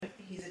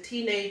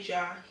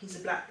teenager, he's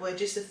a black boy,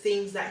 just the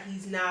things that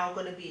he's now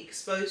going to be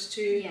exposed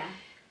to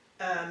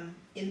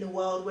in the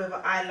world, whether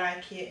I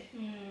like it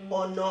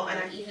or not.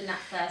 And even that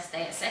first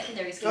day at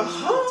secondary school,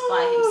 he walked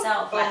by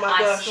himself. Like,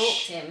 I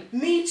stalked him.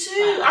 Me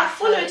too. Like, I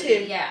followed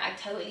him. Yeah, I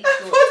totally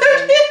stalked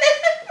him.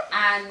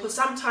 And because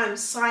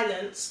sometimes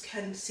silence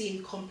can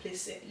seem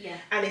complicit. Yeah.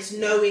 And it's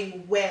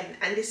knowing when.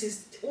 And this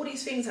is all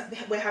these things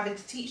that we're having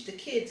to teach the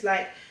kids,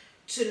 like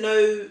to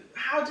know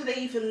how do they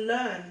even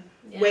learn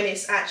when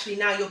it's actually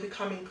now you're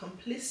becoming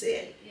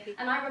complicit. Yeah.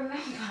 And I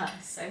remember,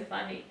 it's so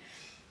funny,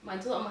 my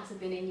daughter must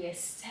have been in year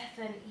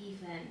 7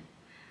 even.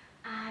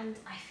 And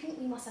I think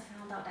we must have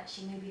found out that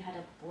she maybe had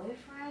a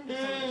boyfriend, or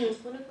something, she was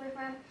calling a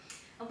boyfriend.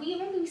 And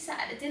we sat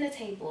at the dinner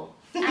table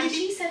and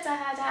she said to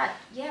her dad,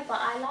 yeah, but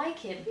I like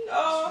him.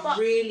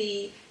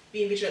 Really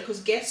being vigilant,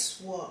 because guess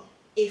what?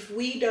 If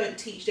we don't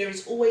teach, there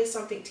is always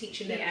something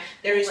teaching them. Yeah,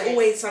 there is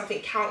always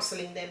something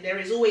counselling them. There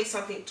is always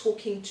something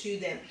talking to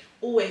them.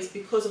 Always,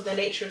 because of the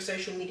nature of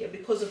social media,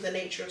 because of the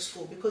nature of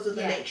school, because of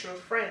the nature of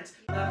friends.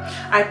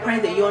 I pray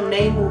that your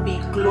name will be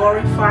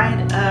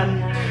glorified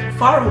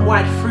far and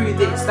wide through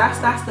this.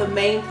 That's the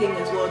main thing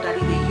as well,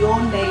 Daddy, that your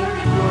name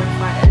be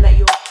glorified and that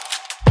your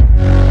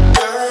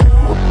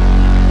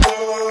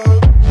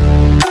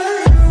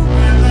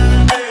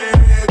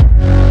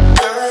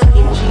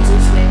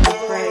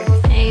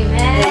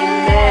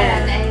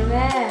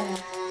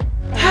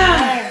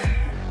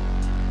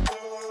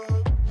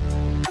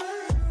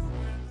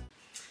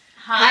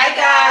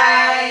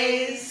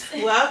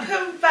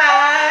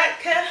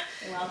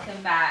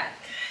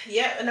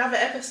another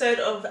episode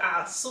of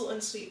our Salt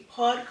and Sweet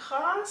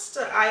podcast.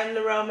 I am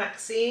Laurel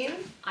Maxine.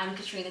 I'm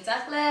Katrina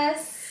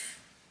Douglas.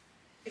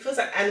 It feels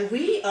like, and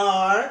we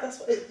are, that's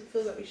what it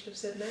feels like we should have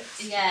said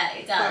next. Yeah,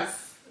 it does.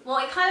 Well,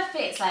 it kind of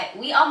fits, like,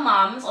 we are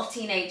mums of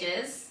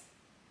teenagers.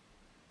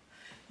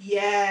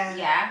 Yeah.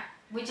 Yeah,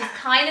 which is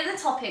kind of the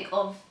topic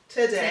of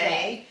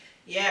today.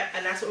 Yeah,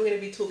 and that's what we're going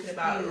to be talking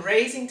about,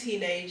 raising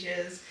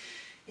teenagers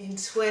in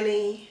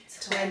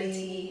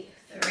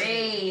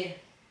 2023.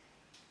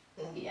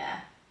 Yeah.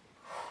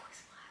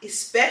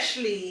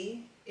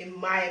 Especially, in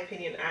my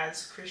opinion,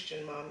 as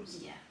Christian mums.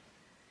 Yeah.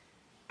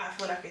 I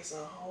feel like it's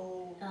a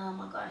whole... Oh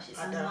my gosh, it's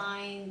a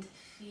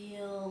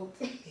minefield.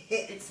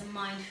 It's a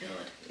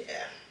minefield.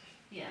 Yeah.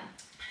 Yeah.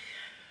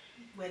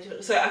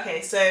 So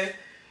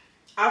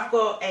I've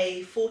got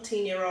a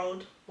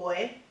 14-year-old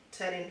boy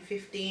turning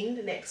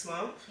 15 next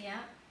month.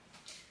 Yeah.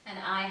 And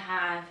I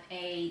have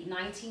a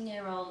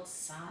 19-year-old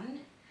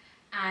son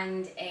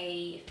and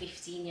a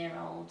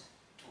 15-year-old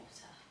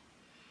daughter.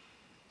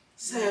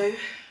 So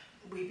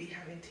we be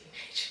having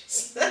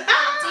teenagers.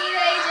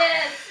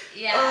 Teenagers!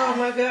 Yeah. Oh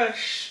my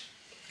gosh.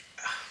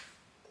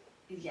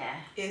 Yeah.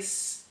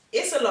 It's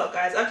a lot,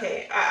 guys.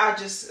 Okay, I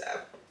just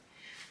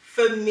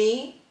for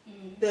me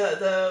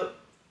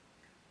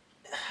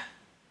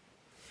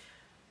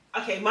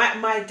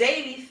my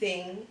daily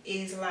thing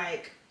is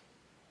like,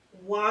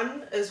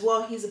 one, as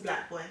well, he's a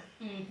black boy.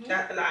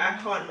 I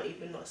can't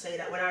even not say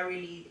that when I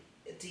really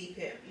deep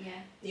it.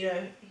 Yeah. You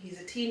know,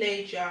 he's a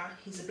teenager,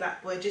 he's a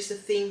black boy, just the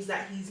things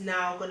that he's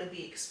now going to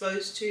be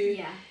exposed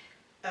to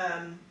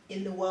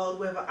in the world,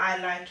 whether I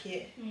like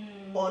it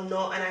or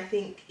not. And I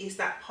think it's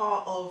that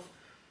part of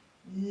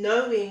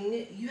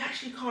knowing you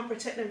actually can't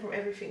protect them from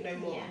everything no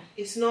more.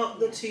 It's not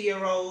the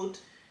 2-year-old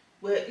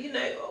where, you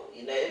know,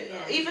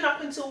 even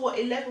up until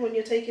 11 when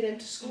you're taking them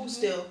to school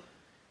still,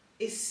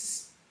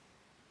 it's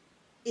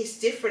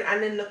different.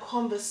 And then the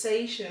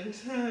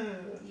conversations.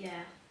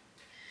 Yeah.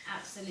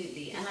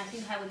 Absolutely, and I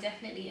think I would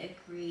definitely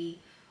agree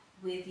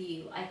with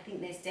you. I think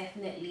there's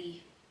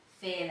definitely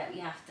fear that we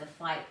have to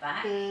fight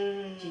back. Do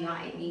you know what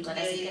I mean? God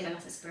has given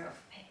us a spirit of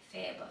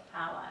fear, but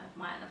power and of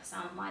might and of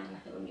sound mind. And I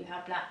think when you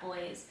have black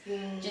boys,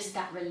 just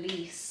that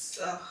release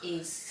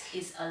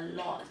is a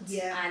lot.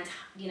 Yeah. And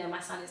you know, my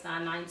son is now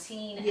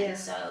 19, and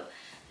so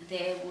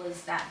there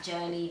was that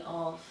journey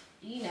of,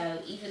 you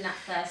know, even that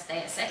first day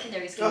at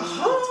secondary school, he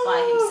walked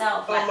by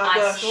himself. Like,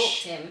 I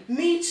stalked him.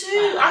 Me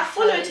too. I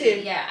followed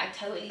him. Yeah, I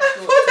totally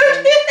stalked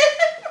him.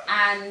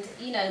 And,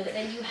 you know, but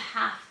then you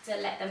have to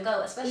let them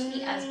go,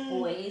 especially as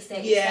boys. There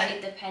is that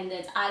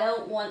independence. I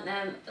don't want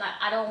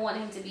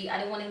him to be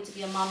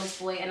a mama's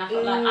boy. And I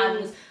felt like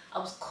I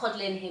was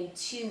coddling him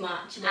too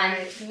much. Right.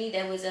 And for me,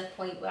 there was a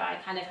point where I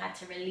kind of had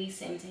to release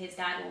him to his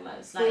dad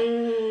almost.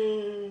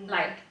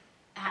 Like,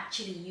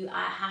 actually,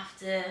 I have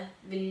to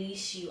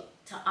release you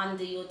to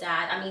under your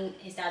dad. I mean,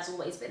 his dad's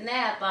always been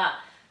there, but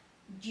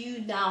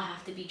you now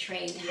have to be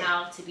trained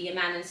how to be a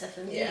man. And so for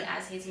me,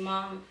 as his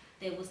mum,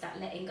 there was that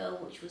letting go,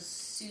 which was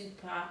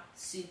super,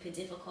 super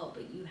difficult,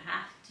 but you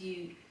have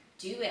to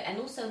do it. And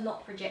also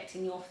not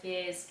projecting your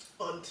fears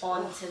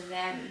onto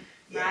them,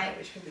 right?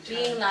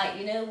 Being like,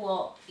 you know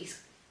what,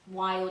 it's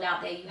wild out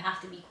there, you have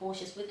to be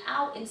cautious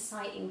without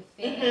inciting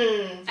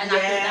fear. And I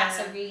think that's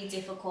a really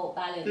difficult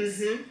balance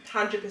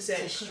 100%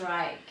 to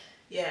strike.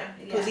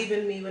 Because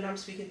even me, when I'm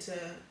speaking to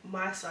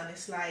my son,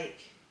 it's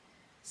like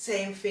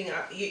same thing.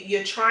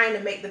 You're trying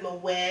to make them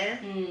aware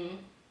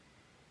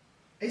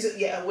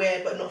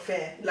aware but not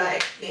fair.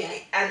 Like,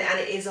 and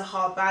it is a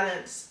hard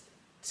balance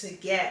to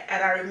get.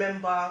 And I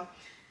remember,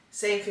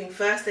 same thing,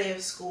 first day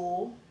of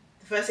school,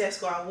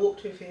 I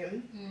walked with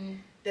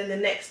him. Then the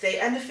next day,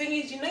 and the thing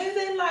is,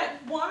 they're like,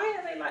 why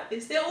are they like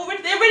this? They're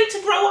ready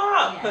to grow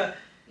up.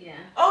 Yeah.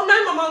 Oh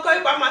no, Mum, I'll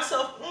go by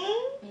myself.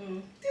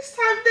 This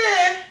time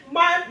there,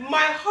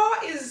 my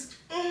heart is.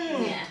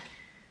 Yeah.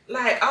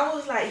 Like, I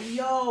was like,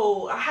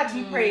 yo, I had to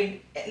be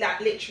praying,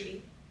 like,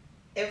 literally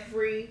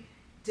every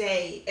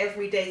day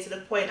to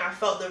the point I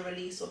felt the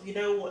release of,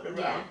 Lorelle?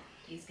 Yeah,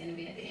 he's going to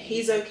be okay.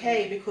 He's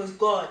okay because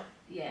God,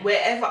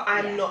 wherever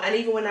I'm not, and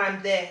even when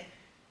I'm there,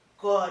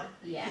 God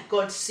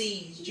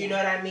sees. Do you know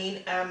what I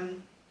mean?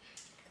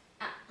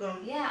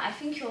 I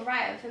think you're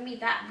right. For me,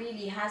 that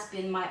really has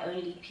been my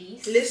only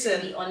peace.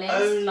 Listen, to be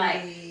honest,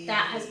 like,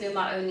 that has been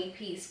my only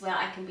peace, where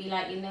I can be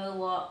like, you know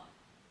what?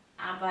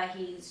 Abba,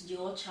 he's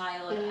your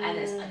child, and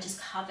I just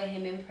cover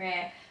him in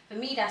prayer. For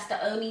me, that's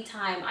the only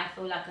time I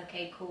feel like,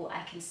 okay, cool,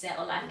 I can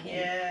settle,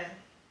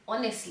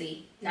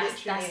 honestly,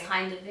 that's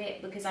kind of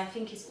it, because I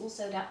think it's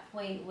also that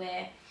point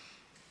where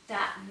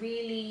that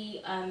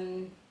really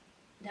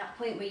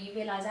you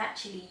realize,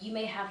 actually, you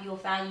may have your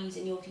values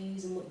and your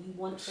views and what you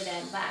want for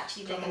them, but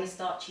actually they're going to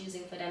start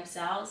choosing for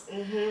themselves.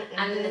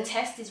 And then the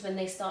test is when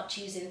they start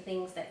choosing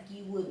things that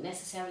you wouldn't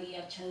necessarily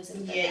have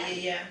chosen for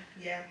them.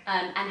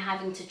 And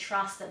having to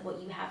trust that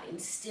what you have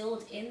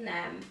instilled in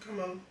them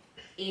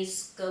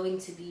is going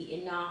to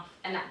be enough.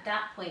 And at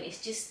that point,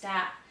 it's just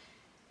that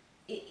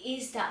it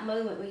is that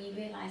moment where you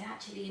realise,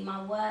 actually,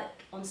 my work,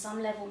 on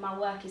some level, my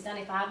work is done.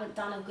 If I haven't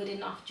done a good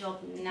enough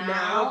job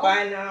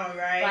by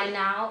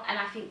now, and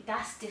I think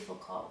that's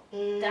difficult.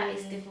 That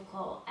is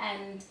difficult.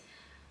 And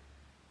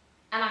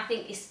I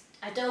think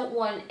I don't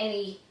want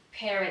any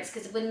parents,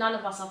 because none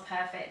of us are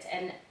perfect,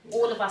 and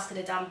all of us could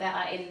have done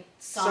better in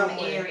some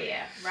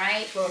area,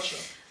 right? For sure.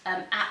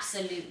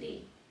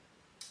 Absolutely.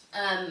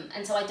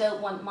 And so I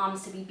don't want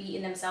mums to be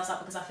beating themselves up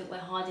because I think we're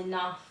hard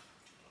enough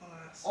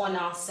on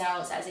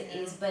ourselves as it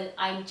is, but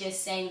I'm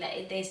just saying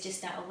that there's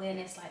just that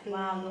awareness, like,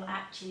 wow, you're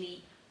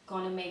actually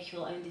gonna make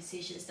your own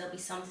decisions. There'll be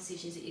some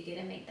decisions that you're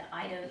gonna make that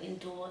I don't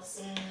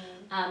endorse,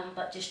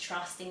 but just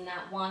trusting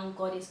that, one,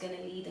 God is gonna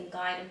lead and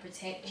guide and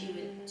protect you,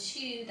 and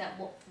two, that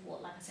what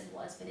like I said,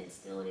 what has been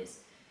instilled is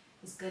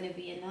gonna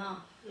be enough.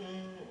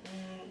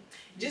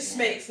 Just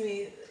makes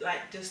me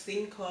like just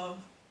think of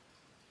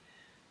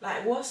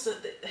like what's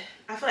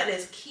I feel like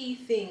there's key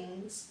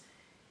things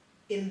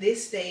in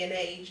this day and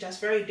age that's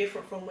very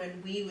different from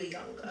when we were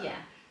younger,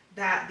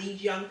 that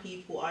these young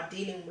people are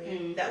dealing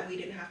with that we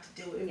didn't have to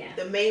deal with.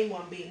 The main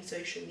one being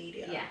social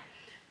media.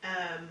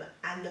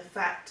 And the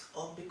fact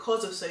of,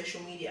 because of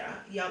social media,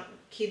 young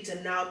kids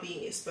are now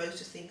being exposed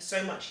to things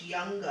so much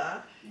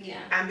younger,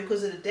 and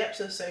because of the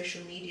depths of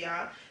social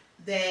media,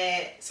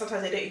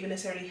 sometimes they don't even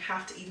necessarily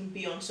have to even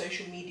be on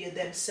social media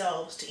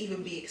themselves to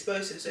even be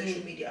exposed to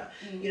social media.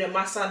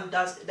 My son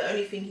does, the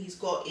only thing he's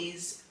got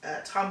is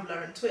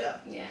Tumblr and Twitter.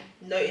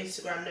 No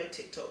Instagram, no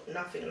TikTok,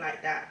 nothing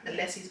like that,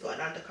 unless he's got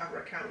an undercover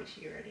account, which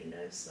he already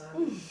knows, so I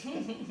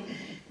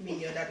mean,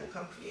 your dad will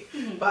come for you.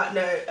 But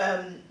no,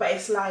 but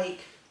it's like,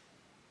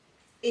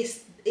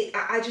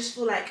 I just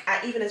feel like,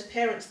 even as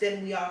parents,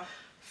 then we are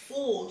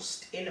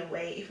forced, in a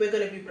way, if we're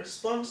going to be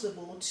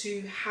responsible,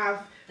 to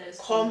have those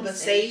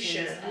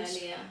conversations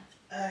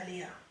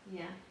earlier.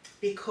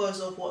 Because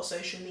of what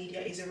social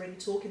media is already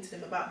talking to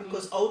them about,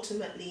 because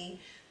ultimately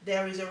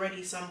there is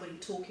already somebody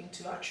talking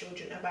to our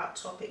children about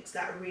topics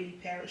that really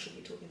parents should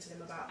be talking to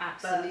them about.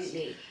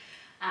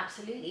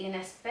 Absolutely, and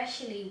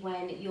especially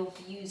when your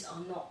views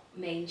are not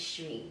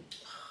mainstream.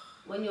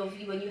 When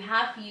you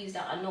have views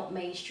that are not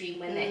mainstream,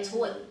 when they're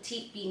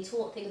being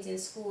taught things in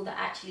school that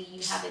actually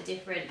you have a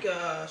different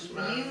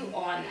view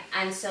on,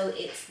 and so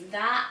it's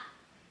that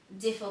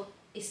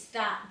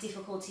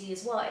difficulty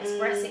as well,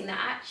 expressing that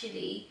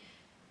actually,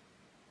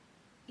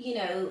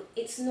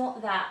 it's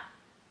not that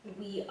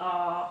we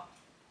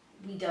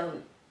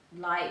don't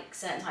like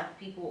certain type of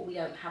people, or we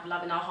don't have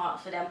love in our heart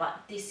for them,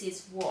 but this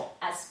is what,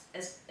 as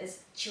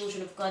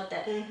children of God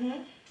that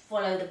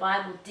follow the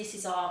Bible, this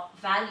is our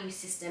value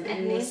system,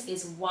 and this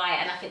is why.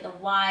 And I think the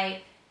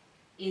why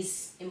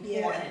is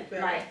important.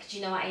 Do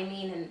you know what I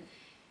mean? And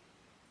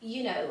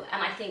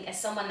and I think as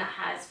someone that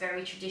has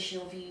very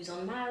traditional views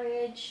on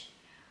marriage,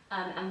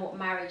 and what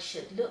marriage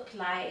should look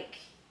like,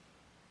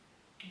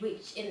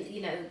 which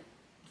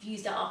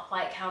views that are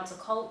quite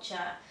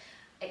counterculture,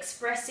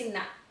 expressing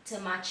that to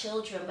my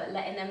children, but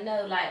letting them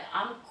know, like,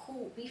 I'm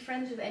cool, be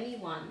friends with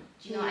anyone.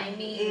 Do you know what I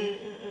mean?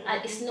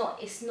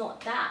 It's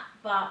not that,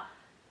 but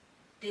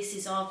this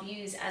is our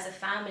views as a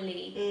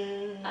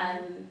family,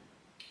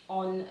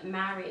 on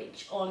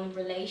marriage, on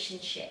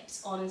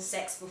relationships, on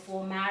sex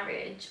before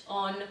marriage,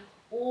 on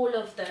all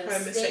of those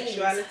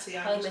homosexuality,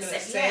 things.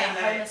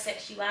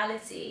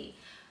 Homosexuality,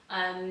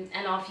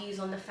 and our views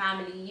on the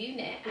family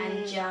unit,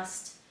 and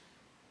just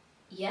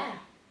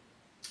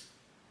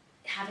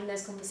having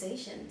those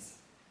conversations.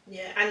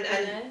 And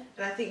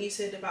I think you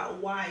said about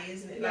why,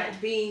 isn't it?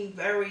 Like being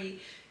very,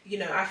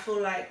 I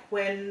feel like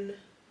when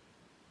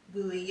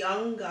we were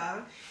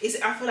younger,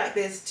 I feel like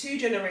there's two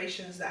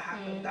generations that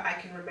happened that I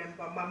can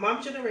remember. My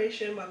mum's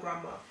generation, my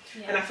grandma.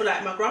 Yeah. And I feel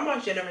like my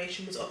grandma's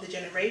generation was of the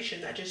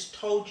generation that just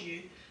told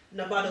you,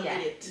 nobody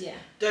did it. Yeah.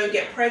 Don't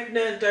get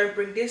pregnant, don't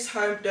bring this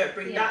home, don't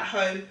bring that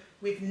home,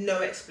 with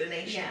no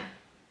explanation. Yeah.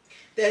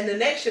 Then the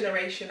next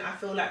generation, I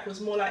feel like,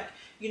 was more like,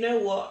 you know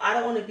what, I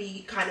don't want to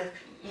be kind of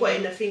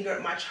pointing a finger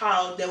at my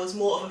child. There was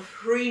more of a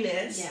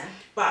freeness,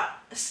 but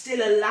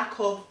still a lack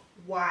of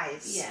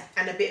whys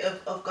and a bit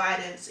of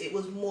guidance. It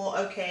was more,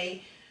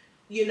 okay,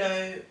 you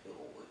know,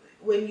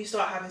 when you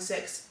start having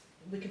sex,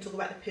 we can talk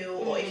about the pill,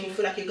 or if you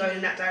feel like you're going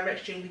in that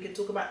direction, we can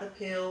talk about the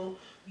pill.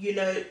 You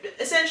know,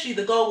 essentially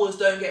the goal was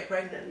don't get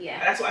pregnant. Yeah,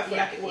 that's what I feel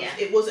like it was.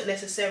 It wasn't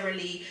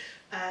necessarily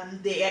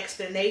the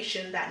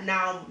explanation that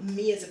now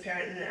me as a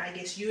parent, and I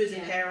guess you as a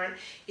parent,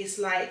 it's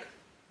like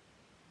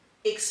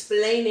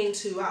explaining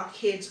to our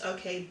kids,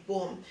 okay,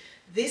 boom,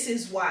 this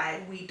is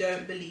why we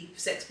don't believe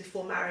sex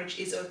before marriage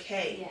is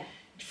okay. Yeah.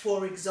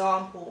 For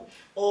example,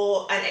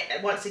 or,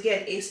 and once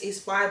again, it's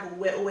Bible.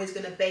 We're always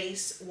going to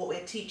base what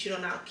we're teaching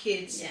on our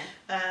kids,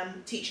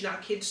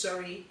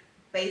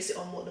 base it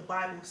on what the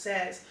Bible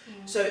says.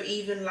 So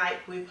even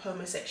like with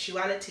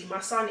homosexuality, my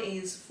son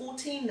is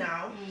 14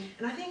 now,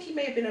 and I think he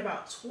may have been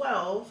about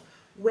 12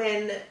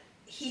 when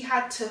he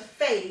had to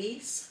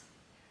face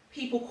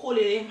people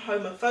calling him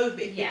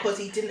homophobic because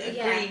he didn't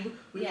agree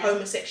with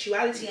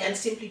homosexuality and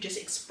simply just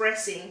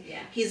expressing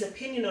his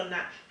opinion on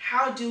that.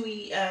 How do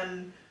we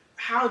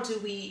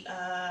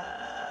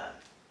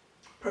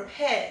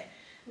prepare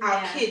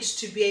our kids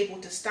to be able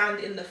to stand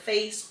in the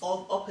face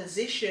of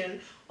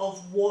opposition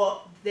of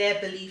what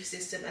their belief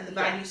system and the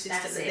value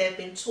system that they've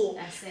been taught,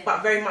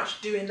 but very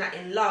much doing that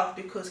in love,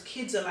 because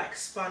kids are like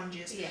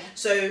sponges.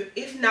 So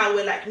if now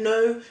we're like,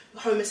 no,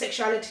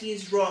 homosexuality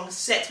is wrong,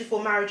 sex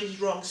before marriage is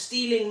wrong,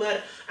 stealing,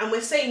 murder, and we're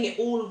saying it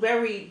all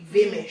very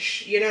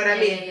vimish, you know what I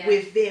mean,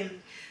 with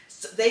vim,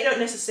 so they don't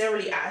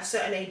necessarily at a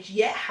certain age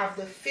yet have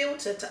the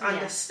filter to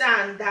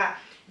understand that,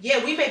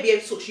 we may be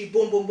able to talk to you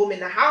boom, boom, boom in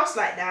the house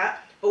like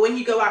that, but when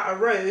you go out a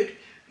road,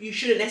 you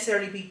shouldn't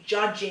necessarily be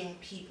judging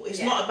people. It's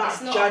not about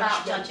judgment. It's not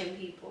about judging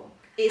people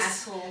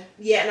at all.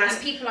 Yeah,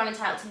 and people are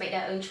entitled to make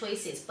their own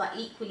choices, but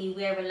equally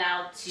we're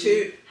allowed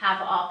to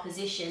have our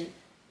position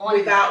on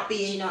without that,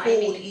 being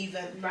called,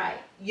 even. Right.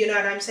 You know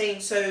what I'm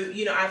saying? So,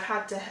 you know, I've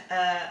had to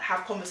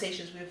have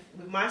conversations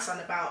with my son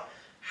about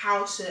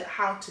how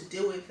to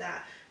deal with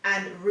that,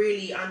 and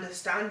really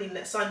understanding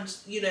that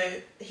sons, you know,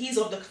 he's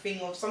of the thing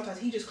of sometimes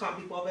he just can't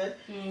be bothered.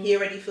 He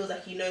already feels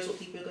like he knows what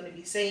people are going to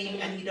be saying,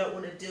 and he don't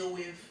want to deal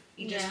with.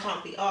 You just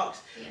can't be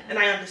asked. And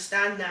I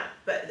understand that,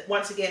 but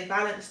once again,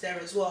 balance there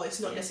as well. It's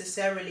not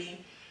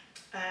necessarily,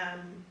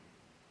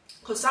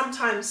 because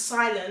sometimes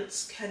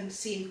silence can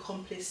seem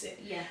complicit,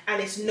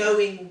 and it's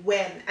knowing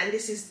when, and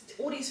this is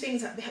all these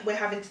things that we're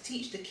having to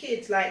teach the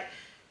kids, like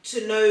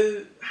to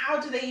know, how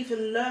do they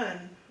even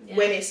learn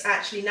when it's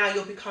actually now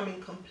you're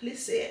becoming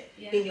complicit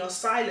in your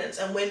silence,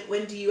 and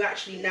when do you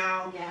actually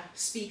now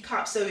speak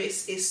up? So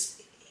it's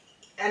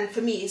and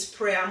for me, it's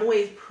prayer. I'm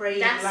always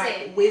praying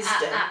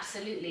wisdom.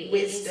 Absolutely.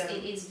 Wisdom.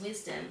 It is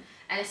wisdom.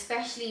 And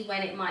especially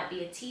when it might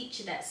be a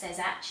teacher that says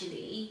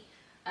actually,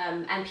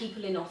 and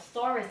people in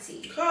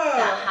authority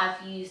that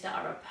have views that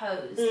are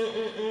opposed.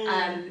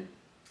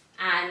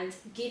 And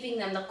giving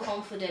them the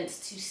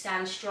confidence to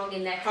stand strong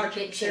in their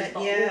convictions, but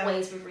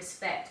always with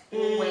respect,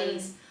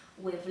 always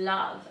with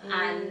love.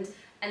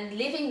 And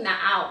living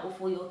that out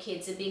before your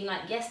kids and being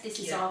like, yes, this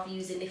is our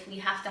views, and if we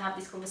have to have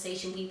this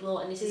conversation, we will,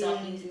 and this is our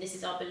views, and this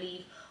is our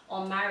belief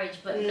on marriage.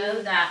 But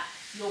know that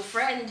your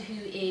friend who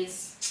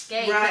is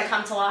gay can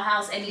come to our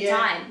house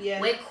anytime.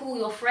 We're cool.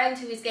 Your friend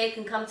who is gay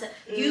can come to...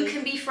 You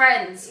can be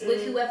friends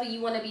with whoever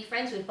you want to be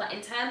friends with. But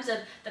in terms of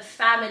the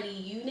family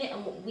unit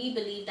and what we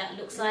believe that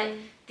looks like,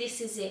 this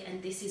is it,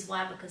 and this is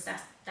why, because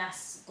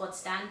that's God's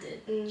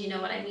standard. Do you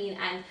know what I mean?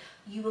 And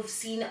you have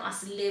seen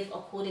us live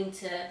according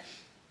to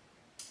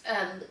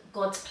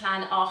God's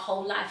plan our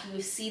whole life. You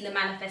have seen the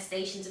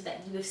manifestations of that.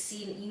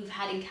 You've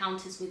had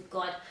encounters with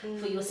God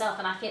for yourself,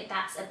 and I think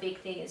that's a big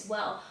thing as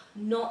well.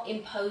 Not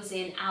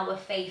imposing our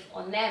faith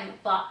on them,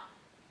 but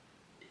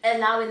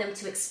allowing them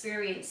to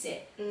experience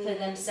it for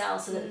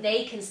themselves, so that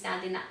they can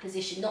stand in that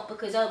position, not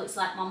because, it's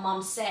like my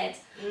mum said,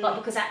 but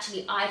because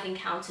actually I've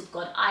encountered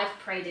God, I've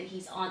prayed and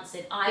he's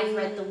answered, I've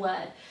read the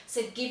word.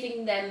 So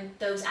giving them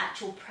those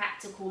actual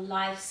practical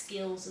life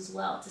skills as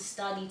well, to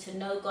study, to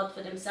know God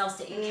for themselves,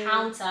 to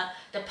encounter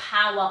the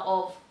power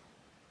of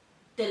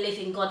the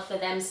living God for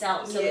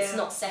themselves, so it's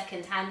not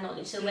second-hand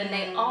knowledge. So when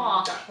they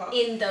are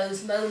in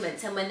those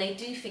moments, and when they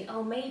do think,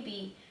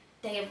 maybe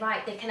they are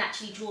right, they can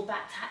actually draw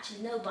back to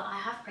actually, no, but I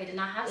have prayed and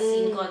I have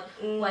seen God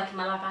work in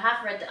my life. I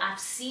have read that, I've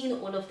seen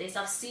all of this.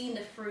 I've seen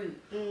the fruit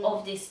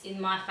of this in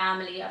my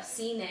family. I've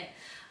seen it.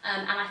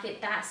 And I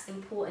think that's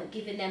important,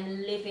 giving them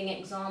living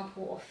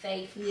example of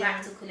faith,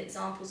 practical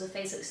examples of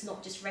faith. So it's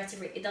not just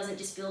rhetoric. It doesn't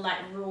just feel like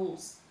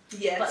rules.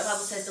 Yes. But the Bible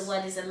says the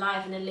word is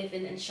alive and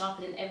living and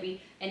sharper than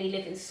any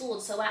living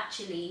sword. So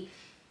actually,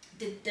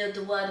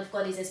 the word of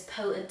God is as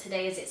potent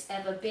today as it's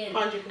ever been.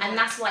 100%. And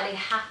that's why they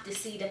have to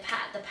see the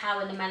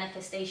power and the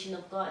manifestation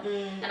of God.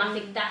 And I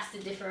think that's the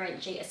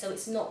differentiator. So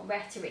it's not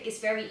rhetoric. It's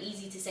very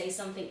easy to say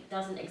something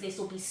doesn't exist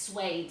or be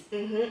swayed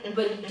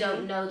when you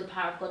don't know the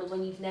power of God, or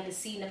when you've never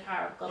seen the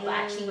power of God, but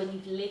actually when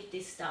you've lived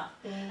this stuff.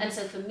 And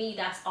so for me,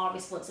 that's our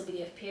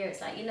responsibility of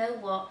parents. Like, you know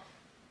what?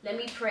 Let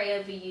me pray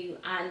over you,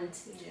 and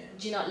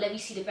do you know, let me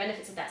see the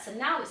benefits of that. So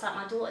now it's like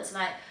my daughter's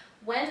like,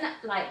 when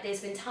like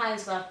there's been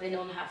times where I've been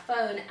on her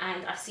phone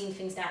and I've seen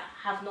things that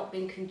have not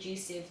been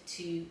conducive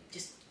to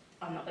just,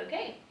 I'm not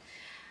okay.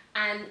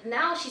 And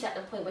now she's at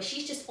the point where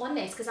she's just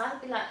honest, because I'll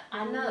be like,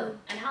 I know.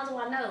 And how do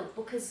I know?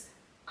 Because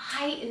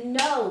I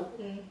know.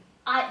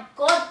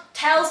 God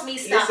tells me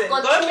stuff. Listen,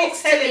 God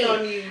talks to me.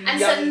 On you, and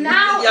so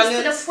now it's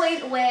to the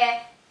point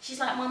where she's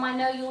like, Mom, I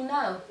know you'll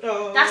know.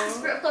 That's the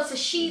Spirit of God. So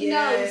she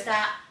knows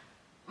that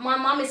my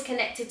mum is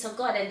connected to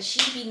God, and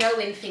she be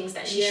knowing things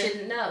that she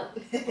shouldn't know,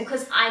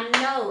 because I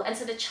know. And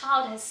so the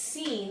child has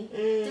seen,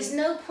 there's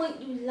no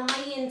point you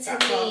lying to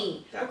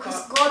me,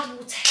 because God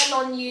will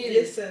tell on you.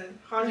 Listen,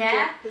 100%.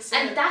 Yeah?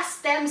 And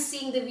that's them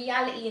seeing the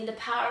reality and the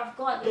power of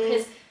God,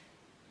 because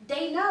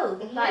they know,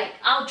 like,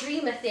 I'll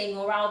dream a thing,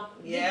 or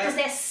because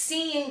they're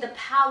seeing the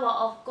power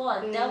of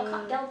God.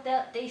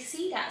 They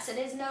see that. So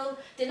there's no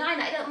denying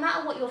that. It don't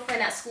matter what your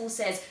friend at school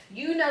says.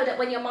 You know that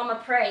when your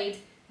mama prayed,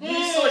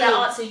 you saw that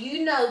answer.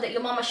 You know that your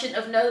mama shouldn't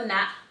have known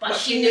that, but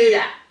she knew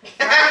that.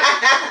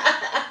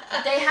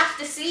 Right? They have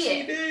to see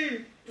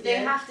it. They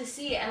have to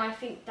see it. And I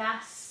think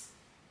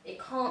it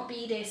can't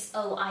be this,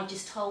 oh, I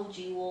just told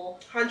you, or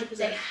 100%.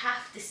 They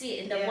have to see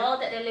it. In the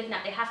world that they're living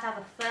at, they have to have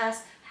a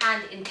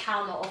first-hand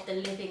encounter of the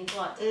living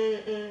God.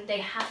 They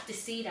have to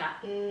see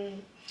that.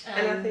 And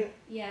I think...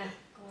 Yeah,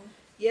 go on.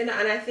 Yeah, no,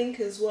 and I think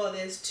as well,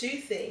 there's two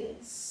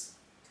things.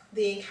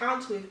 The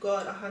encounter with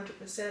God,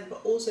 100%, but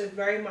also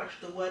very much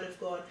the Word of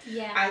God.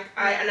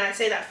 And I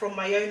say that from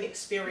my own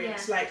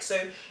experience. Like,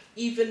 so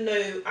even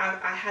though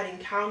I had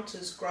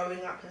encounters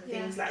growing up and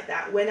things like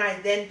that, when I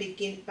then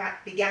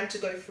began to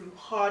go through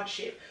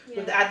hardship,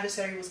 where the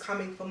adversary was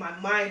coming for my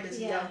mind as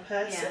a young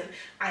person,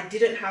 I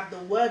didn't have the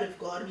Word of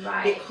God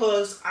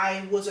because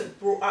I wasn't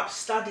brought up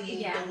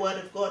studying the Word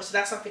of God. So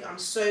that's something I'm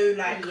so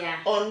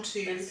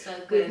onto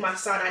with my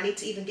son. I need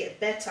to even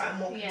get better and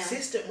more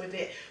consistent with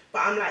it.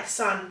 But I'm like,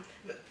 son,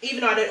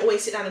 even though I don't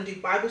always sit down and do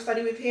Bible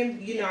study with him,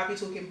 you know, I'll be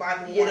talking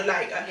Bible,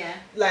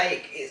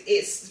 like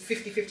it's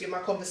 50-50 in my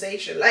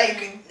conversation.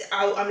 Like,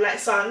 I'm like,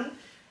 son,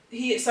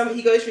 he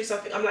goes through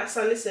something. I'm like,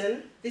 son,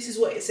 listen, this is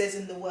what it says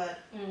in the Word.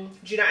 Do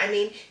you know what I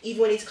mean?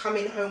 Even when he's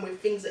coming home with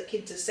things that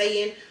kids are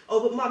saying,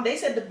 oh, but Mum, they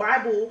said the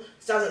Bible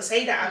doesn't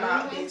say that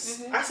about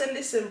this. I said,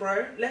 listen,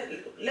 bro,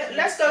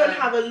 let's go and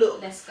have a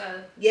look. Let's go.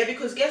 Yeah,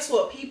 because guess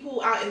what?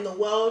 People out in the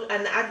world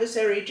and the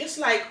adversary, just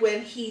like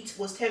when he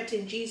was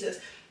tempting Jesus,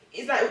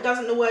 it's like,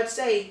 doesn't the Word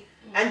say?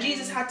 And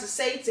Jesus had to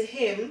say to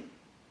him,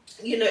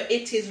 you know,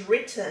 it is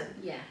written.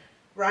 Yeah.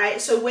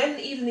 Right? So when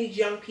even these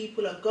young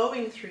people are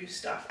going through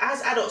stuff, as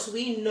adults,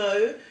 we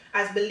know,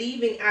 as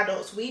believing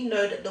adults, we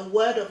know that the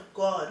Word of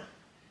God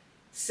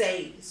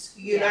saves.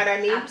 You know what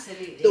I mean?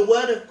 Absolutely. The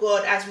Word of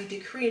God, as we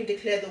decree and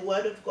declare the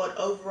Word of God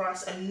over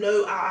us and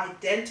know our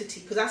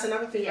identity, because that's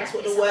another thing, that's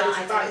what the Word is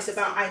about. It's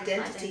about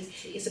identity.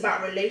 It's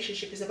about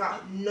relationship. It's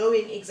about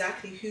knowing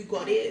exactly who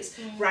God is.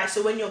 Right?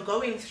 So when you're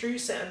going through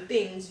certain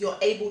things, you're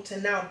able to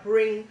now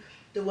bring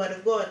the Word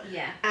of God.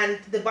 And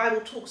the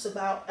Bible talks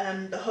about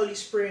the Holy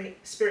Spirit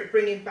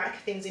bringing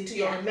back things into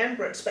your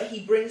remembrance, but he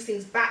brings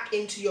things back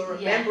into your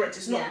remembrance.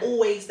 It's not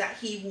always that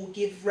he will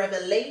give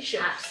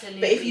revelation.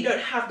 Absolutely. But if you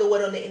don't have the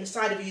Word on the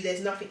inside of you,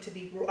 there's nothing to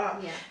be brought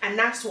up. And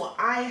that's what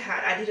I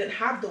had. I didn't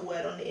have the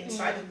Word on the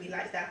inside of me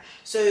like that.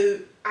 So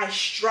I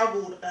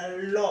struggled a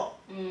lot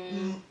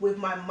with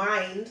my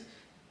mind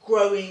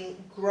growing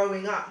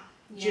up.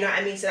 Do you know what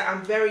I mean? So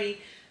I'm very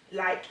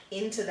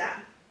into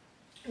that.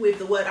 With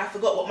the Word. I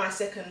forgot what my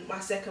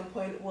second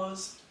point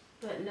was.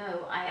 But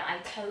no, I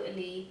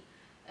totally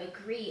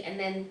agree. And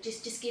then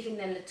just giving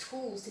them the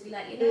tools to be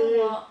like, you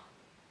know what?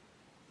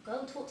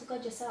 Go talk to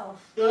God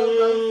yourself.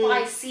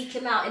 Go seek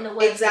Him out in the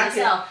Word for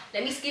yourself.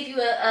 Let me give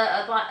you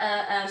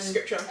a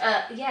scripture.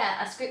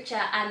 A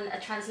scripture and a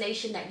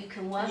translation that you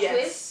can work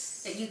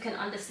with, that you can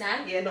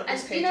understand. Yeah, not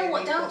just and you know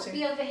what? Don't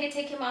be over here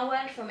taking my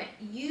word from it.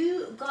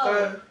 You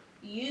go.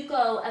 You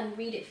go and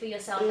read it for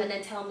yourself and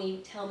then tell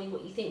me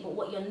what you think. But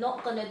what you're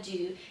not gonna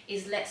do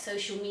is let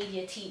social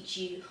media teach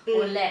you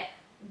or let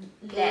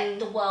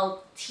the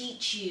world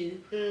teach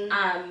you.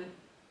 I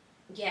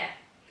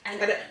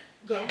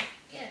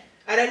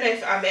don't know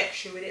if I'm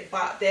extra with it,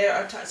 but there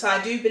are so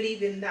I do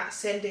believe in that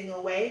sending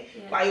away,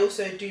 but I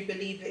also do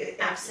believe it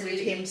with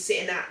him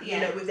sitting at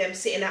with them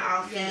sitting at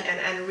our feet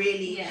and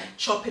really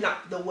chopping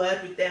up the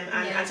Word with them.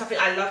 And something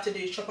I love to do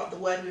is chop up the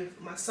Word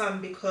with my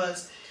son,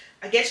 because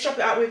I get to drop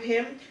it out with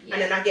him,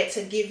 and then I get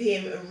to give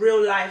him a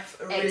real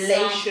life,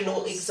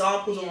 relational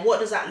examples of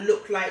what does that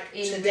look like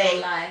in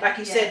today. Like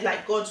you said,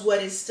 like God's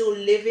word is still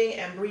living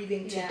and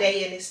breathing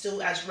today, and is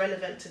still as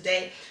relevant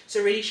today.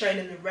 So really showing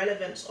him the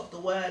relevance of the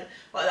word.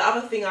 But the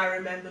other thing I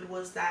remembered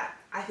was that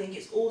I think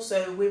it's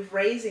also with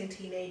raising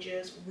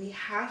teenagers, we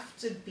have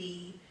to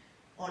be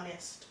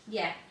honest.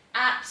 Yeah,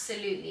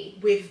 absolutely.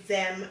 With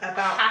them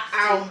about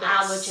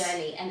our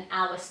journey and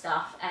our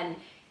stuff. And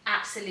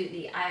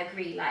absolutely, I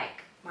agree.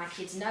 Like, my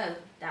kids know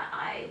that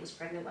I was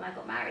pregnant when I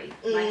got married.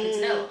 My kids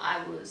know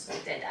I was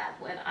a dead dad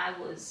when I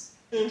was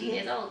 15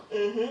 years old.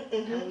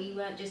 And we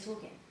weren't just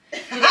talking. Do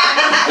you know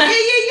what I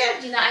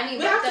mean? Do you know what I mean?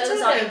 But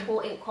those are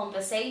important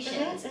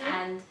conversations.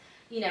 And,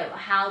 you know,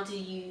 how do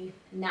you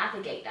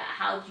navigate that?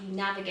 How do you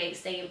navigate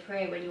staying in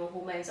prayer when your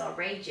hormones are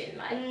raging?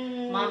 Like,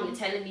 Mom, you're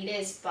telling me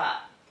this, but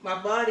my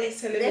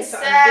body's telling me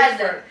something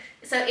different.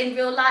 So in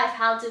real life,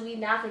 how do we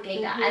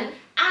navigate that?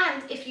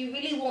 And if you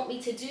really want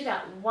me to do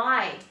that,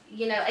 why?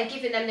 You know, and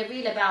giving them the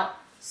real about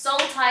soul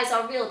ties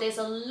are real. There's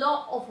a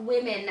lot of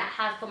women that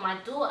have, for my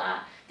daughter,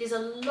 there's a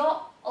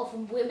lot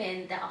of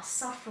women that are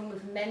suffering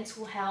with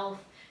mental health,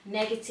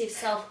 negative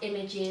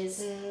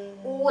self-images,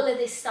 all of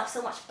this stuff,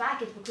 so much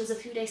baggage because of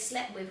who they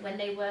slept with when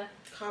they were,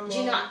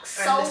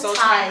 soul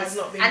ties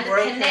and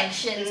the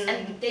connections,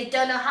 and they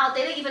don't know how,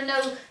 they don't even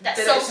know that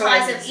soul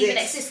ties even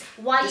exist.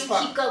 Why you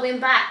keep going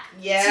back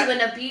to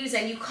an abuser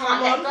and you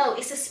can't let go?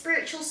 It's a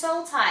spiritual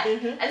soul tie.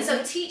 And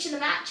so teaching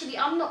them, actually,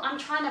 I'm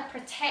trying to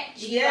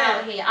protect you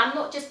out here. I'm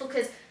not just,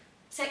 because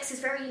sex is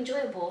very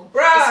enjoyable.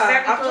 It's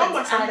very I've told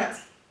my son that.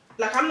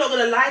 Like, I'm not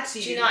going to lie to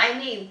you. Do you know what I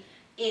mean?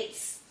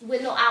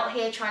 We're not out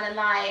here trying to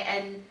lie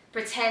and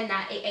pretend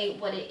that it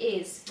ain't what it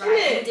is,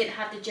 right? We didn't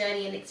have the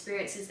journey and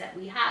experiences that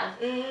we have.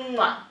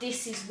 But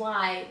this is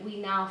why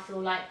we now feel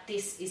like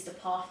this is the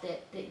path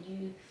that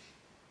you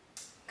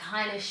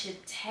kind of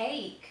should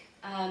take.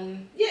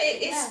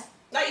 It's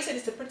like you said,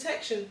 it's the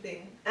protection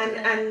thing.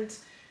 And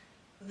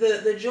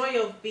the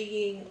joy of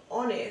being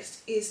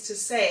honest is to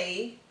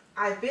say,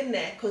 I've been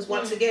there. Because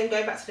once again,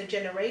 going back to the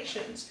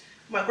generations,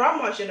 my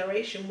grandma's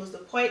generation was the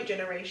point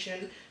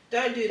generation.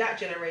 Don't do that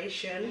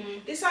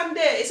generation. This and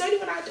there. It's only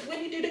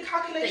when you do the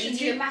calculations.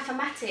 You do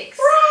mathematics.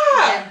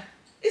 Bruh!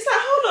 It's like,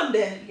 hold on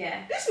there.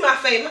 This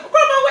math ain't.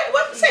 Grandma, wait,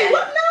 what? Say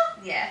what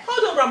now?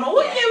 Hold on, Grandma.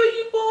 What year were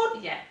you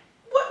born?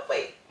 What?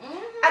 Wait.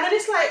 And then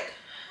it's like,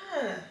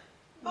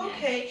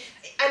 okay.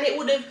 And it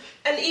would have,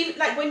 and even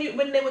like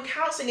when they were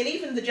counselling, and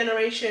even the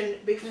generation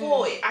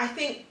before, I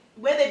think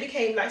where they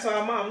became like, so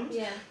our mums,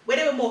 where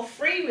they were more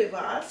free with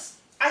us,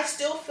 I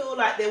still feel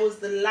like there was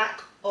the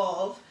lack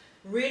of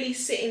really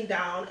sitting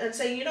down and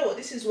saying, you know what,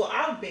 this is what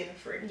I've been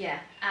through. Yeah,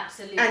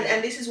 absolutely.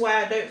 And this is why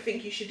I don't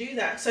think you should do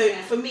that. So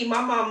for me, my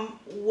mum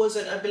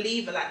wasn't a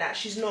believer like that.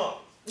 She's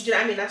not, do you know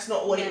what I mean? That's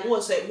not what it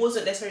was. So it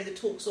wasn't necessarily the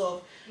talks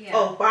of,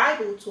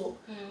 Bible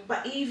talk.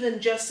 But even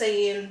just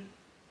saying,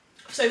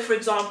 so for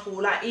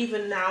example, like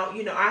even now,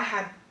 you know, I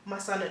had my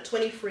son at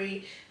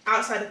 23,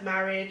 outside of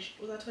marriage.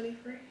 Was I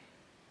 23?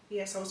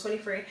 Yes, I was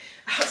 23,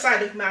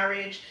 outside of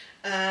marriage.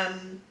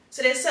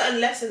 So there's certain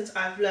lessons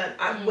I've learned.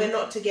 We're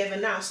not together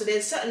now. So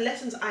there's certain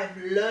lessons I've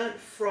learned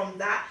from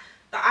that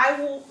I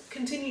will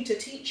continue to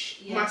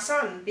teach my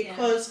son.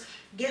 Because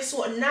guess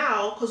what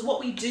now? Because what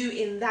we do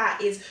in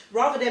that is,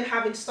 rather than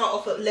having to start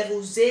off at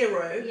level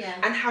 0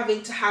 and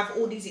having to have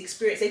all these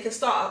experiences, they can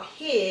start up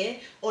here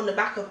on the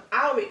back of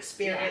our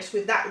experience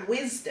with that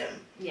wisdom.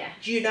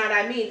 Do you know what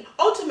I mean?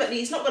 Ultimately,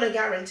 it's not going to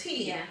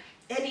guarantee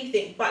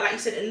anything. But like you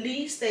said, at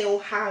least they'll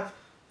have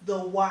the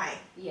why.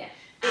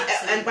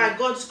 And by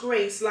God's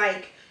grace,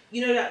 like,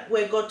 you know, that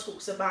where God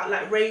talks about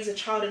like raise a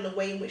child in the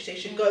way in which they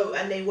should go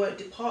and they won't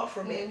depart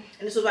from it.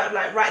 And it's about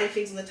like writing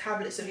things on the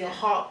tablets of your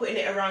heart, putting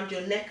it around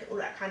your neck, all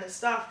that kind of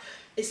stuff.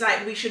 It's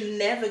like we should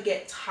never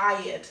get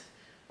tired,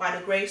 by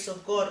the grace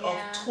of God, of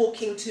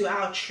talking to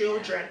our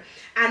children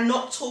and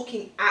not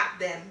talking at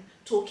them,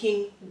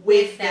 talking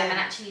with them and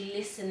actually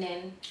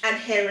listening and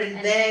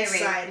hearing their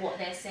side, what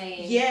they're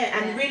saying.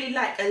 And really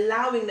like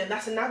allowing them.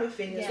 That's another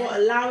thing as well,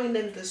 allowing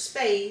them the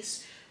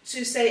space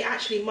to say,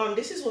 actually, Mum,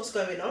 this is what's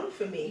going on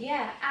for me.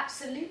 Yeah,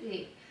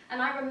 absolutely. And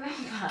I remember,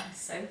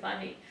 it's so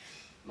funny,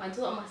 my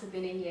daughter must have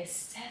been in year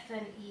 7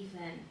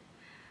 even,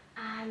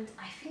 and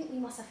I think we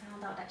must have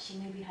found out that she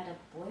maybe had a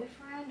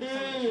boyfriend, or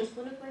something, she was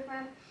calling a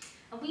boyfriend.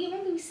 And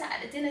we sat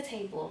at the dinner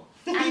table,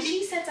 and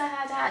she said to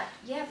her dad,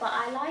 yeah, but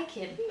I like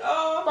him.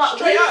 But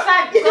we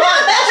thank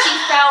God that she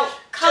felt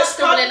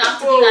comfortable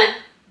enough to be like,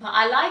 but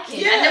I like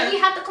him. And then we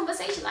had the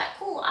conversation like,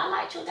 cool, I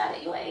liked your dad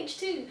at your age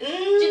too. Do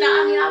you know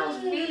what I mean? I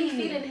was really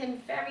feeling him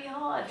very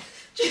hard.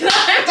 Do you know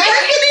what I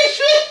mean?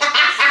 Do you know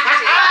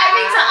what I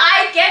mean? So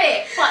I get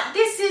it. But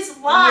this is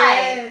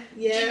why.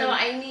 Do you know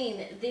what I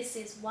mean? This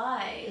is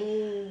why.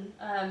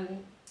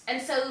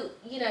 And so,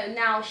 you know,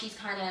 now she's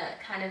kind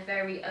of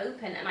very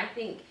open. And I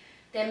think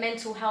their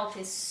mental health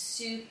is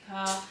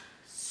super,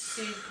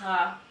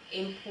 super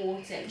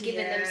important,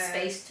 giving them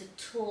space to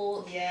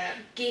talk,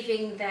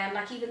 giving them,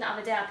 like even the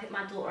other day I picked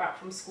my daughter up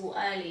from school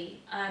early,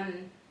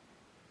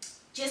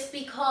 just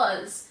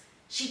because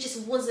she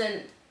just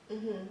wasn't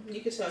Mm-hmm.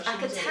 You could tell. I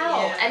could tell,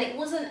 and it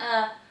wasn't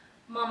a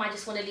mum, I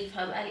just want to leave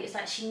home early. It's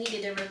like she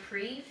needed a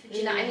reprieve. Do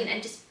you know what I mean?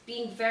 And just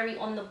being very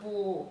on the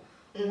ball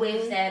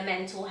with their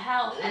mental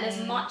health. And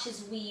as much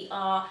as we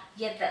are,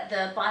 that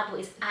the Bible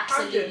is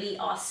absolutely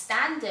our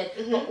standard,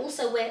 but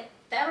also we're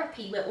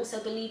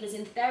also believers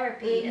in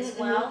therapy as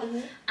well.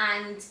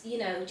 And you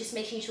know, just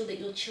making sure that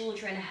your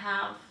children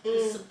have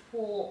the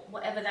support,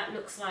 whatever that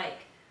looks like,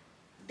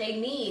 they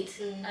need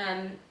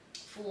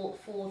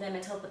for their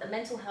mental health. But the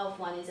mental health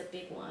one is a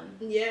big one.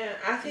 Yeah,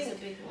 I think it's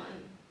a big one.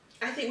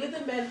 I think with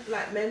the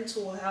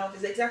mental health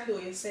is exactly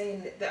what you're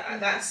saying,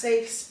 that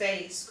safe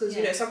space, because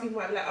you know, some people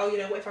might be like, oh, you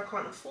know, what if I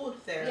can't afford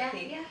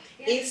therapy?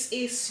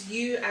 It's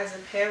you as a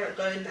parent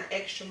going that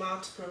extra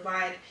mile to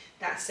provide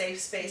that safe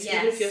space.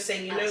 Even if you're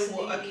saying, you know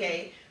what,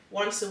 okay,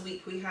 once a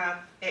week we have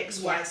X,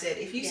 Y, Z.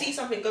 If you see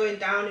something going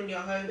down in your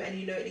home and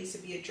you know it needs to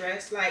be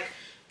addressed, like,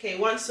 okay,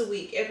 once a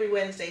week, every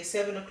Wednesday,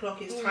 7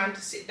 o'clock, it's time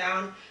to sit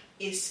down.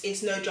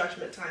 It's no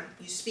judgment time.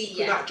 You speak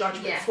without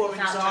judgment, for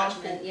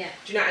example. Do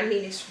you know what I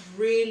mean? It's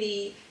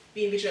really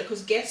being vigilant,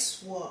 because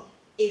guess what?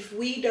 If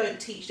we don't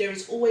teach, there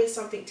is always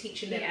something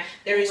teaching them.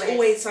 There is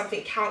always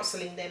something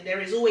counselling them. There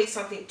is always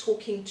something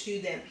talking to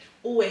them.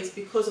 Always,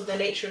 because of the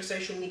nature of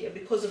social media,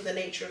 because of the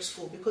nature of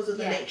school, because of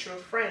the nature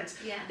of friends.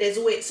 There's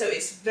always, so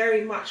it's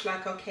very much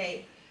like,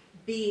 okay,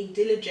 being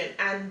diligent.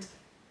 And,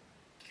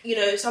 you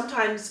know,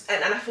 sometimes,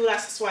 and I feel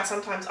that's why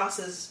sometimes us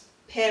as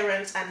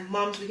parents and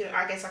mums,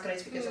 I guess I can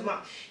only speak as a mum,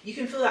 you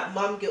can feel that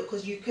mum guilt,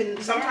 because you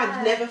can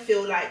sometimes never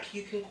feel like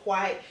you can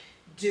quite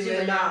do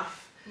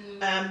enough.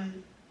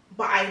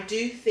 But I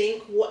do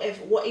think what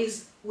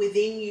is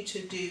within you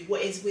to do,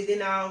 what is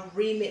within our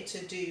remit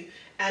to do,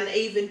 and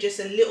even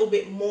just a little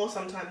bit more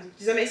sometimes.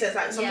 Does that make sense?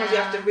 Like sometimes you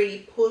have to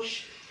really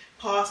push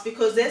past,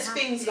 because there's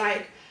things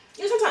like,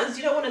 you know, sometimes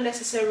you don't want to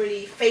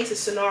necessarily face a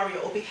scenario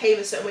or behave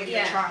a certain way with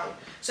your child.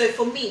 So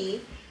for me,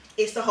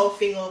 it's the whole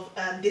thing of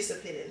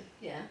disciplining.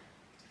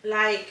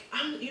 Like,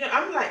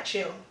 I'm like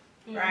chill,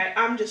 right?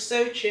 I'm just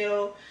so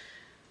chill.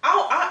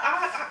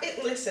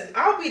 Listen,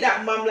 I'll be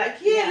that mum,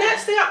 like,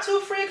 let's stay up till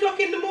 3 o'clock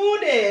in the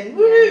morning.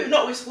 Woo!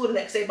 Not with school the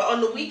next day, but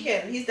on the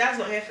weekend, his dad's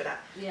not here for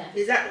that.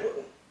 Is that,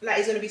 like,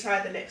 he's going to be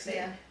tired the next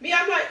day. Me,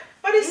 I'm like,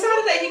 but it's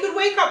Saturday, he could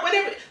wake up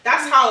whenever.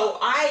 That's how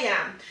I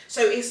am.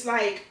 So it's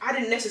like, I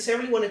didn't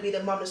necessarily want to be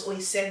the mum that's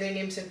always sending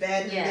him to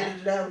bed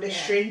and the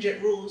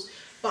stringent rules.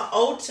 But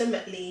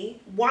ultimately,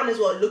 one as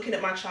well, looking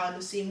at my child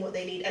and seeing what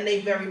they need, and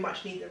they very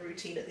much need the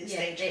routine at this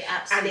stage. They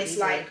absolutely and it's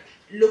like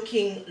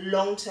looking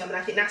long term, and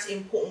I think that's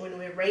important when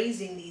we're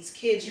raising these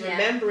kids,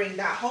 remembering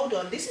that, hold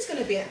on, this is going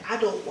to be an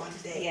adult one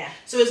day.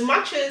 So as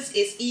much as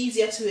it's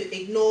easier to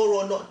ignore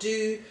or not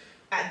do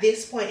at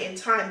this point in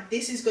time,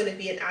 this is going to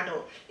be an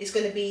adult. It's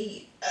going to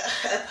be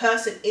a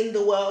person in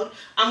the world.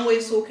 I'm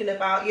always talking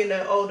about, you know,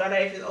 I don't know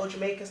if it's old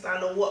Jamaican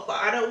style or what, but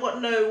I don't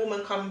want no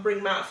woman come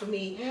bring out for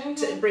me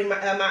to bring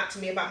out to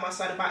me about my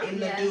son, about him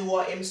the do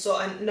or him so,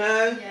 and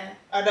no,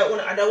 I don't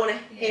want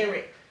to hear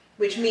it,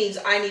 which means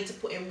I need to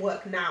put in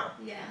work now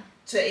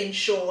to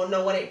ensure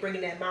no one ain't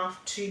bringing their mouth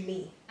to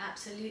me.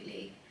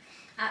 Absolutely,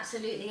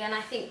 and I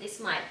think this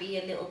might be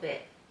a little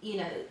bit, you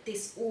know,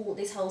 this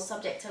whole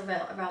subject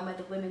around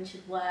whether women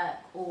should work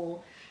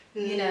or,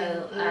 you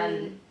know,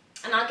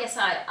 and I guess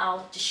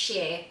I'll just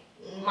share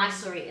my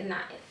story in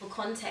that for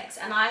context.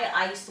 And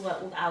I used to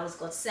work all the hours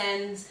God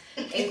sends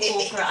in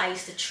corporate. I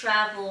used to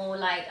travel,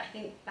 like, I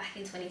think back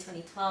in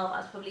 2012 I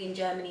was probably in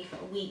Germany for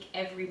a week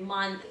every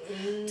month,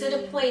 to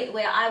the point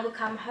where I would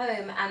come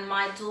home and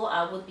my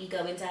daughter would be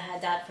going to her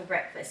dad for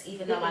breakfast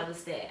even though I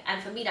was there.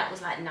 And for me that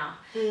was like, nah,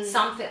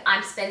 something,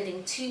 I'm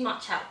spending too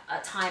much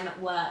time at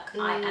work.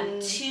 I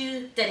am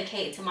too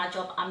dedicated to my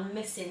job. I'm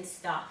missing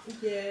stuff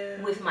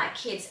with my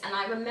kids. And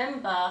I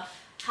remember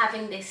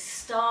having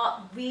this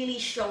really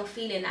strong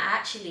feeling that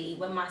actually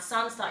when my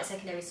son started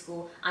secondary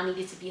school, I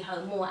needed to be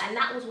home more. And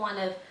that was one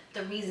of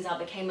the reasons I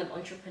became an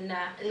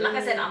entrepreneur. Like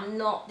I said,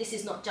 this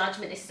is not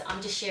judgment,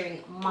 I'm just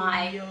sharing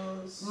my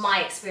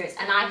experience.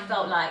 And I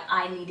felt like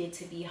I needed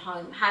to be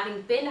home.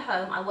 Having been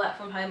home, I work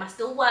from home, I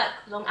still work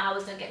long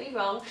hours, don't get me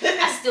wrong.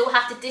 I still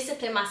have to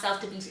discipline myself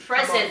to be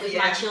present with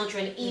my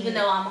children even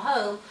though I'm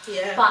home.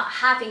 But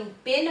having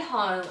been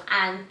home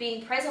and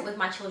being present with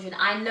my children,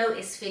 I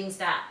noticed things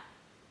that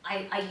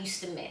I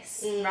used to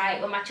miss,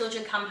 right? When my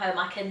children come home,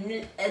 I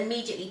can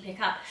immediately pick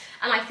up.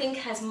 And I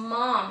think as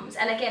moms,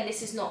 and again,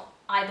 this is not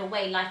either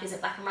way, life isn't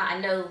black and white. I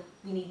know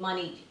we need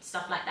money,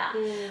 stuff like that.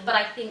 But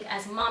I think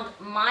as moms,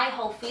 my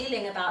whole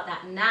feeling about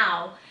that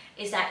now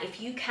is that if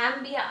you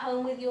can be at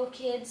home with your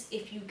kids,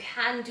 if you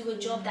can do a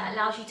job that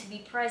allows you to be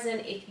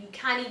present, if you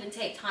can even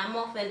take time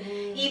off, and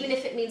even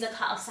if it means a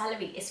cut of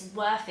salary, it's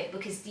worth it,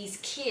 because these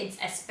kids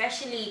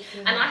especially,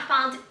 and I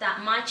found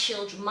that my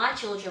children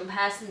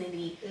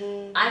personally,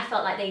 I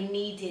felt like they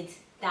needed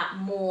that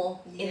more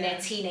in their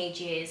teenage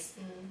years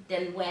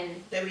than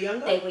when they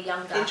were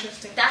younger.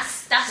 Interesting.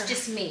 That's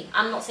just me.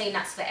 I'm not saying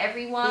that's for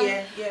everyone,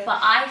 but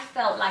I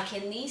felt like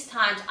in these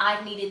times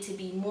I've needed to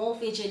be more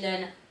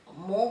vigilant,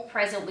 more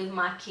present with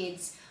my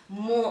kids,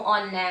 more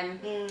on them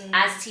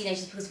as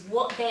teenagers, because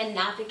what they're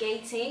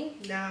navigating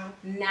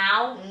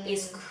now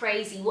is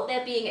crazy. What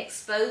they're being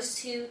exposed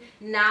to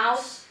now,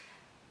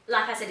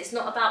 like I said, it's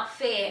not about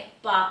fear,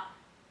 but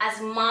as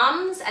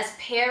mums, as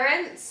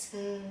parents,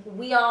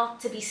 we are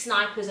to be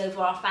snipers over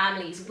our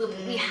families.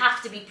 We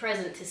have to be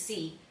present to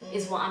see,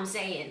 is what I'm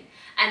saying.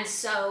 And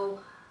so,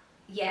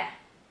 yeah,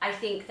 I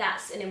think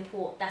that's an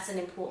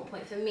important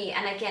point for me.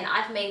 And again,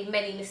 I've made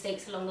many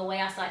mistakes along the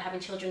way. I started having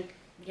children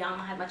young.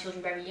 I had my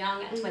children very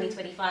young at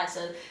 25.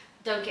 So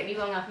don't get me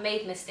wrong, I've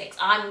made mistakes.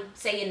 I'm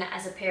saying that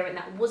as a parent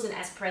that wasn't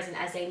as present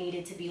as they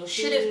needed to be or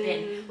should have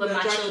been when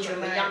my children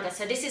were younger.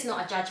 So this is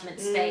not a judgment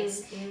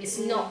space. It's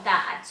not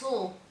that at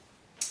all.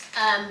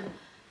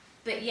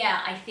 But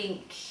yeah, I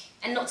think,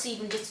 and not to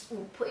even just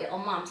put it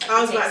on mums. Like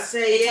I was about to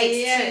say, it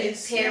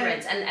takes two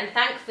parents, and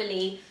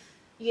thankfully,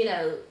 you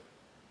know,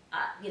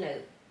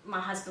 my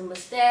husband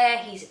was there.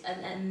 He's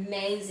an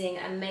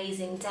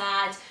amazing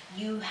dad.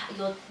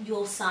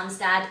 Your son's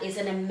dad is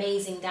an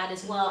amazing dad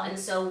as well, and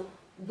so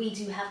we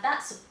do have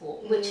that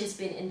support, which has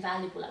been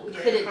invaluable. Like we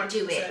couldn't 100%.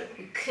 Do it.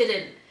 We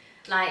couldn't,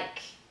 like.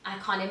 I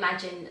can't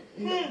imagine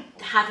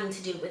having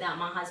to do it without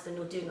my husband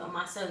or doing it on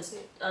my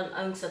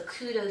own. So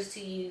kudos to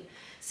you,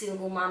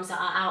 single mums that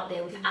are out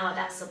there without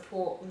that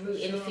support,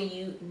 rooting for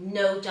you,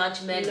 no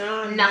judgment,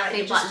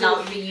 nothing but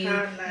love for you.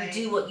 You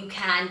do what you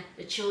can.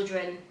 The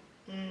children,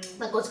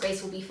 by God's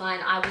grace, will be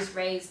fine. I was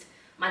raised,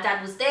 my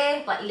dad was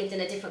there, but he lived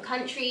in a different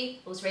country.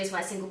 I was raised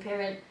by a single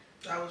parent.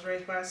 I was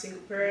raised by a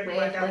single parent.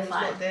 My dad was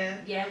not there.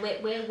 Yeah,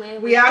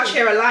 we are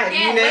here alive.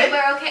 Yeah, you know?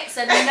 we're okay.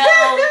 So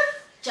no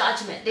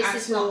judgment. This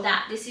is not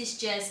that. This is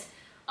just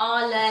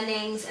our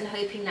learnings and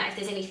hoping that if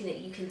there's anything that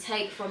you can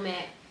take from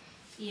it,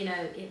 you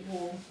know, it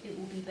will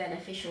be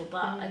beneficial.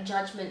 But a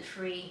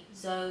judgment-free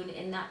zone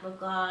in that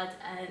regard.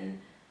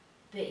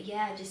 But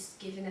yeah, just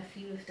giving a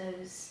few of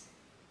those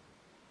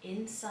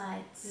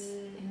insights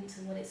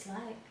into what it's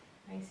like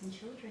raising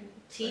children,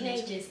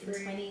 teenagers in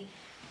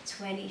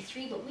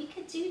 2023. But we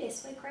could do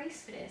this. We're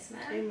graced for this,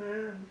 man.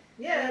 Amen.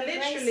 Yeah,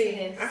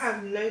 literally. I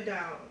have no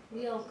doubt.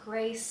 We are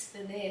graced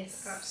for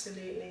this.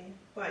 Absolutely.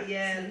 But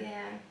yeah.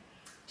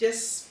 So,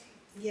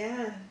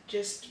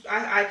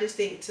 I just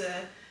think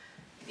to,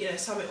 you know,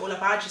 sum it all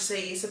up, I just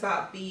say it's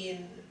about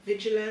being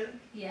vigilant.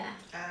 Yeah.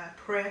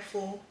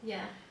 Prayerful.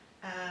 Yeah.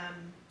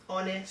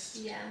 Honest.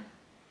 Yeah.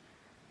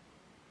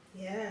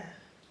 Yeah.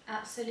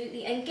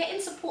 Absolutely. And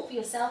getting support for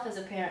yourself as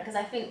a parent, because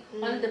I think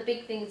one of the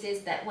big things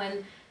is that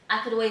when I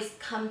could always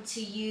come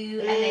to you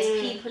and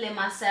there's people in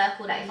my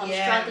circle that if I'm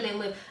struggling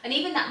with, and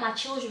even that my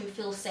children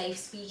feel safe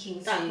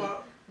speaking to,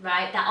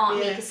 right, that aren't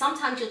me, because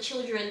sometimes your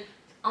children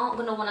aren't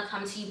going to want to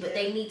come to you, but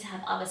they need to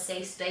have other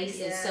safe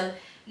spaces. So,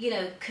 you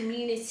know,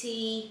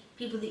 community,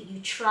 people that you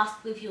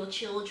trust with your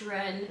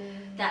children,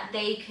 that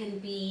they can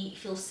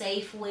feel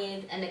safe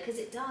with, and because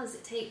it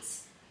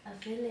takes a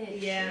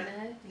village, you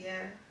know?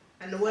 Yeah.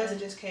 And the words that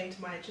just came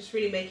to mind, just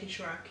really making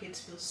sure our kids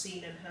feel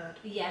seen and heard.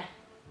 Yeah.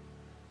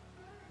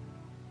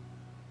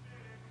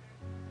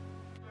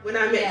 When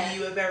I met you,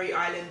 you were very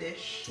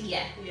islandish.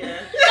 Yeah.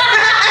 Yeah.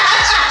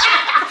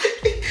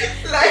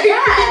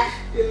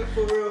 Yeah,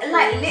 for real.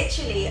 Like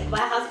literally, my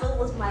husband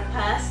was my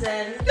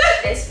person.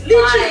 It's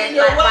literally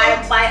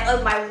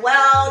fine. My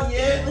world.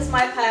 Yeah. He was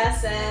my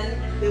person.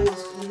 There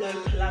was no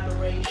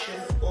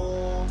collaboration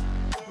or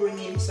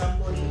bringing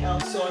somebody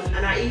else on,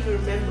 and I even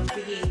remember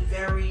being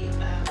very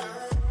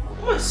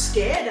almost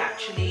scared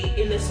actually,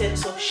 in the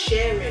sense of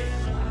sharing.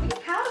 I'm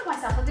really proud of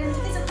myself. I'm doing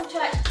physical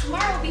church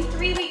tomorrow. Will be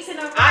 3 weeks in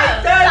a row.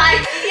 I know.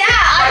 Like,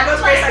 I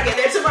God's grace, I get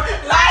there tomorrow.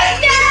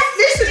 Like, yes,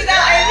 you know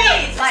what I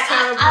mean? Like,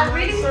 I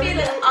really so feel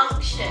an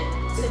unction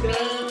to be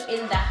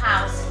in the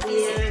house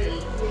physically.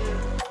 Yeah.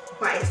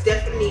 But it's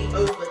definitely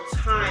over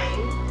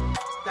time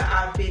that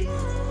I've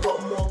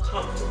got more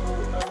comfortable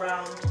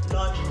around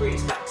larger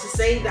groups. But to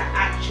say that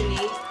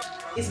actually,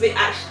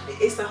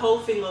 it's the whole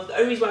thing of the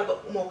only reason why I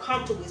got more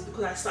comfortable is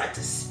because I started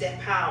to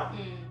step out